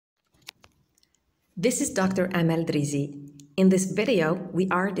This is Dr. Amel Drizi. In this video, we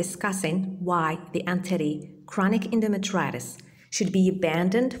are discussing why the entity chronic endometritis should be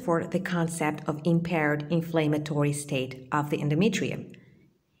abandoned for the concept of impaired inflammatory state of the endometrium.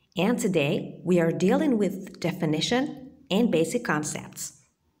 And today, we are dealing with definition and basic concepts.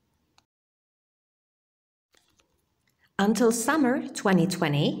 Until summer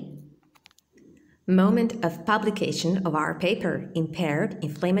 2020, moment of publication of our paper, Impaired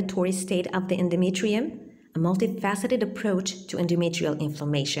Inflammatory State of the Endometrium, a multifaceted approach to endometrial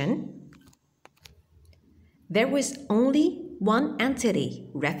inflammation, there was only one entity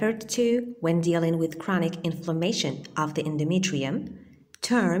referred to when dealing with chronic inflammation of the endometrium,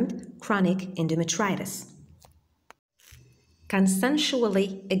 termed chronic endometritis,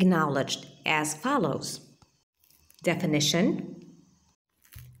 consensually acknowledged as follows. Definition.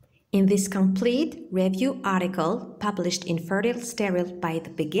 In this complete review article published in Fertile Sterile by the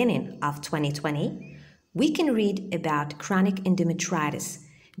beginning of 2020, we can read about chronic endometritis,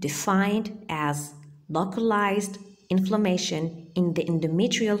 defined as localized inflammation in the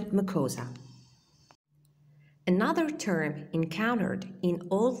endometrial mucosa. Another term encountered in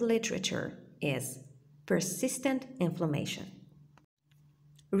old literature is persistent inflammation.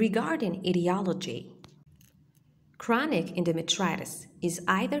 Regarding etiology, chronic endometritis is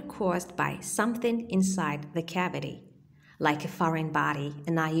either caused by something inside the cavity, like a foreign body,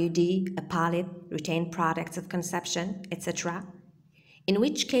 an IUD, a polyp, retained products of conception, etc., in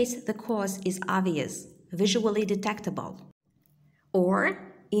which case the cause is obvious, visually detectable.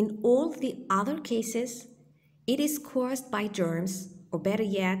 Or, in all the other cases, it is caused by germs, or better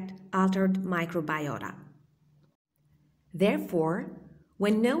yet, altered microbiota. Therefore,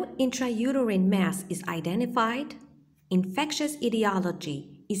 when no intrauterine mass is identified, infectious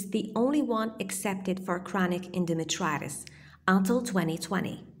etiology is the only one accepted for chronic endometritis until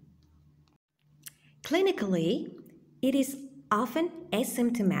 2020. Clinically, it is often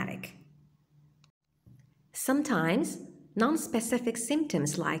asymptomatic. Sometimes, non-specific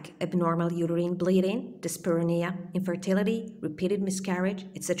symptoms like abnormal uterine bleeding, dyspareunia, infertility, repeated miscarriage,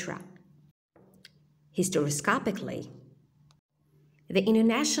 etc. Hysteroscopically, the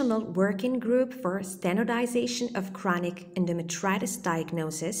International Working Group for Standardization of Chronic Endometritis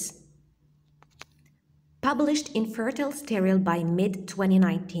Diagnosis, published in Fertile Sterile by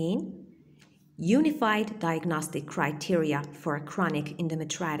mid-2019, unified diagnostic criteria for chronic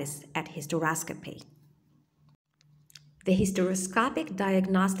endometritis at hysteroscopy. The hysteroscopic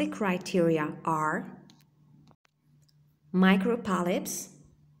diagnostic criteria are micropolyps,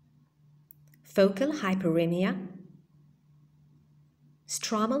 focal hyperemia,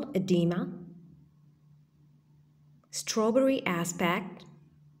 stromal edema, strawberry aspect,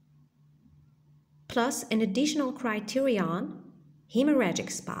 plus an additional criterion, hemorrhagic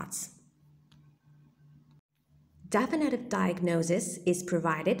spots. Definitive diagnosis is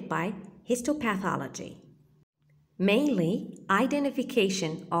provided by histopathology, mainly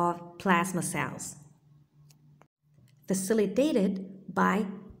identification of plasma cells, facilitated by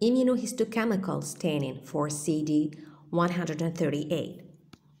immunohistochemical staining for CD138.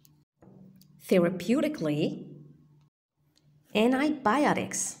 Therapeutically,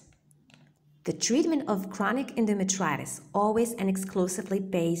 antibiotics. The treatment of chronic endometritis always and exclusively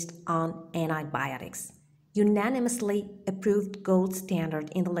based on antibiotics, unanimously approved gold standard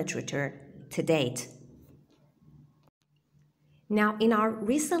in the literature to date. Now, in our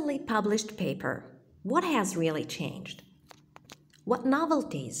recently published paper, what has really changed? What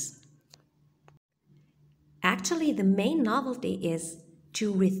novelties? Actually, the main novelty is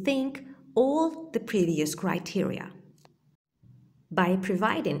to rethink all the previous criteria by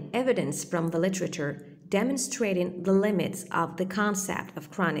providing evidence from the literature demonstrating the limits of the concept of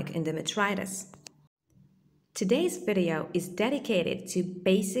chronic endometritis. Today's video is dedicated to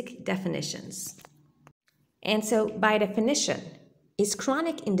basic definitions. And so, by definition, is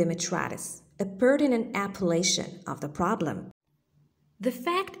chronic endometritis a pertinent appellation of the problem? The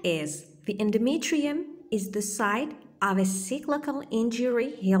fact is, the endometrium is the site of a cyclical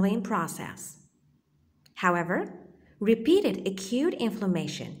injury healing process. However, repeated acute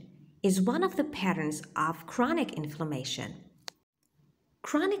inflammation is one of the patterns of chronic inflammation.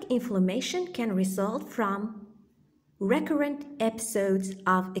 Chronic inflammation can result from recurrent episodes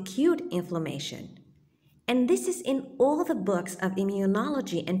of acute inflammation, and this is in all the books of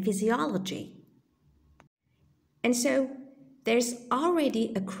immunology and physiology. And so, there's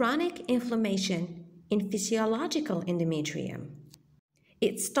already a chronic inflammation in physiological endometrium.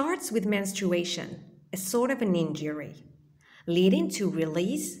 It starts with menstruation, a sort of an injury, leading to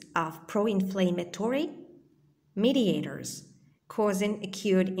release of pro-inflammatory mediators, causing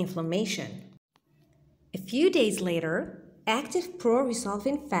acute inflammation. A few days later, active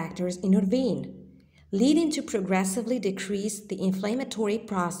pro-resolving factors intervene, leading to progressively decrease the inflammatory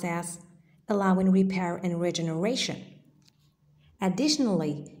process, allowing repair and regeneration.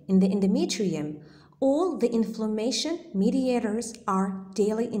 Additionally, in the endometrium, all the inflammation mediators are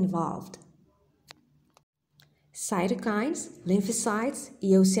daily involved. Cytokines, lymphocytes,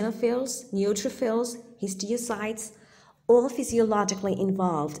 eosinophils, neutrophils, histiocytes, all physiologically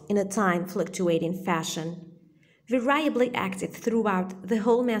involved in a time-fluctuating fashion, variably active throughout the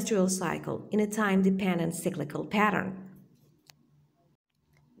whole menstrual cycle in a time-dependent cyclical pattern.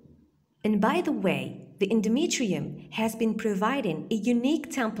 And by the way, the endometrium has been providing a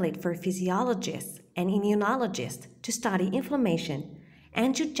unique template for physiologists and immunologists to study inflammation,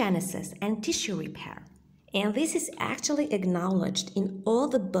 angiogenesis, and tissue repair. And this is actually acknowledged in all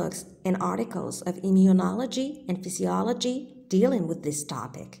the books and articles of immunology and physiology dealing with this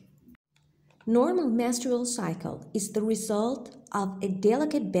topic. Normal menstrual cycle is the result of a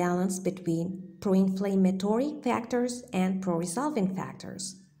delicate balance between pro-inflammatory factors and pro-resolving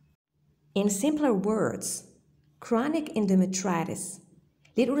factors. In simpler words, chronic endometritis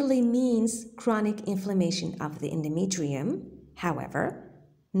literally means chronic inflammation of the endometrium. However,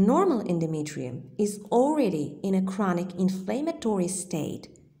 normal endometrium is already in a chronic inflammatory state.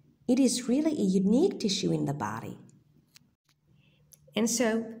 It is really a unique tissue in the body. And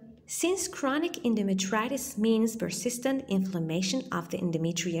so, since chronic endometritis means persistent inflammation of the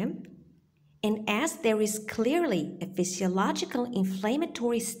endometrium, and as there is clearly a physiological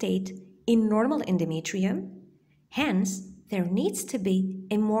inflammatory state in normal endometrium, hence there needs to be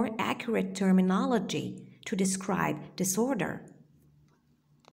a more accurate terminology to describe disorder.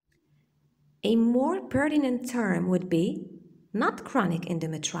 A more pertinent term would be not chronic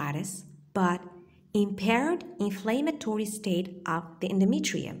endometritis, but impaired inflammatory state of the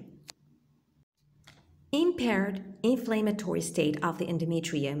endometrium. Impaired inflammatory state of the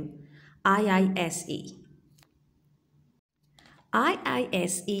endometrium, IISE.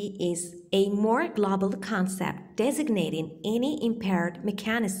 IISE is a more global concept designating any impaired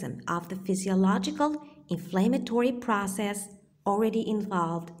mechanism of the physiological inflammatory process already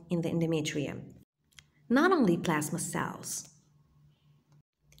involved in the endometrium. Not only plasma cells.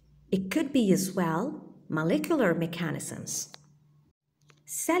 It could be as well molecular mechanisms,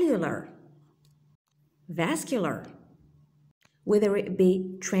 cellular, vascular, whether it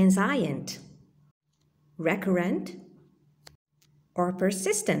be transient, recurrent, or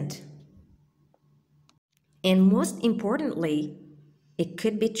persistent. And most importantly, it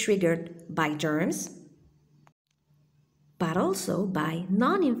could be triggered by germs, but also by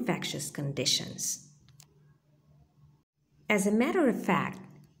non-infectious conditions. As a matter of fact,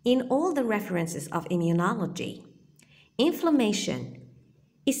 in all the references of immunology, inflammation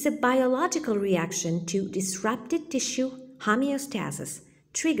is a biological reaction to disrupted tissue homeostasis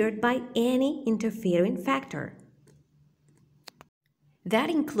triggered by any interfering factor.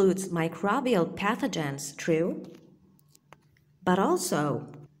 That includes microbial pathogens, true, but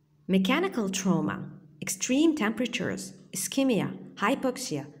also mechanical trauma, extreme temperatures, ischemia,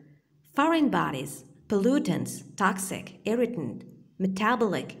 hypoxia, foreign bodies, pollutants, toxic, irritant,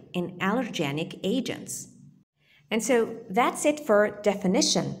 metabolic, and allergenic agents. And so that's it for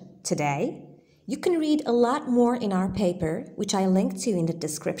definition today. You can read a lot more in our paper, which I linked to in the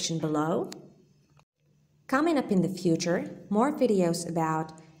description below. Coming up in the future, more videos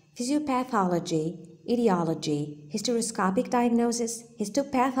about physiopathology, etiology, hysteroscopic diagnosis,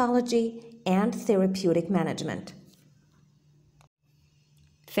 histopathology, and therapeutic management.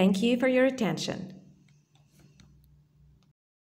 Thank you for your attention.